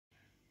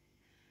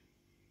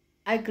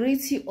I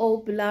greet you all,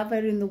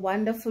 beloved, in the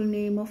wonderful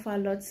name of our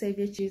Lord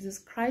Savior Jesus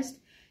Christ.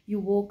 You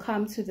will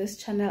come to this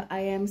channel. I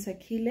am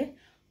Sakile.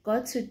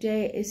 God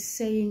today is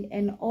saying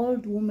an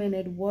old woman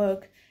at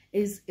work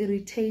is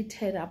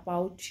irritated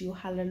about you.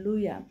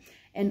 Hallelujah.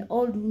 An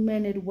old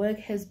woman at work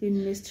has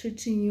been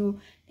mistreating you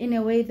in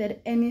a way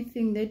that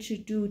anything that you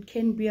do, it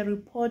can be a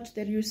report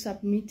that you're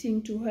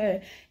submitting to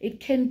her. It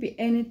can be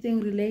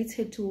anything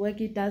related to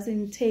work. It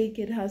doesn't take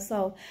it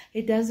herself.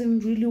 It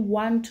doesn't really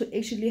want to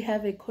actually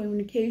have a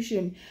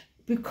communication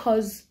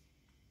because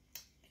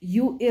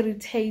you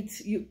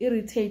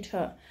irritate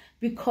her,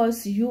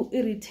 because you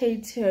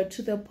irritate her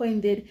to the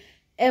point that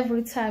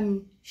every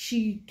time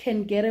she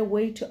can get a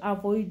way to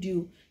avoid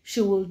you,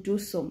 she will do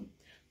so.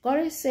 God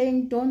is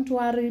saying, don't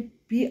worry,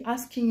 be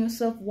asking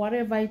yourself, what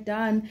have I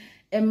done?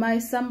 Am I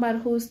somebody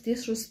who's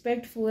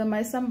disrespectful? Am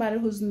I somebody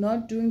who's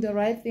not doing the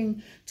right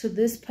thing to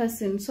this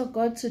person? So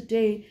God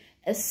today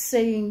is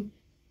saying,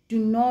 do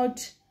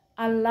not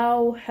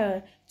allow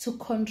her to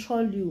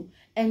control you,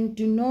 and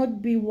do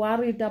not be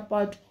worried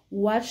about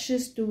what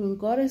she's doing.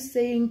 God is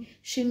saying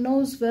she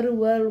knows very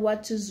well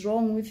what is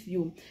wrong with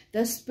you.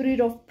 The spirit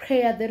of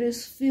prayer that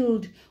is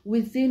filled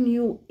within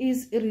you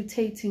is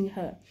irritating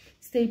her.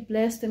 Stay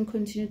blessed and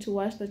continue to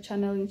watch the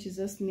channel in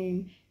Jesus'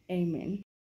 name. Amen.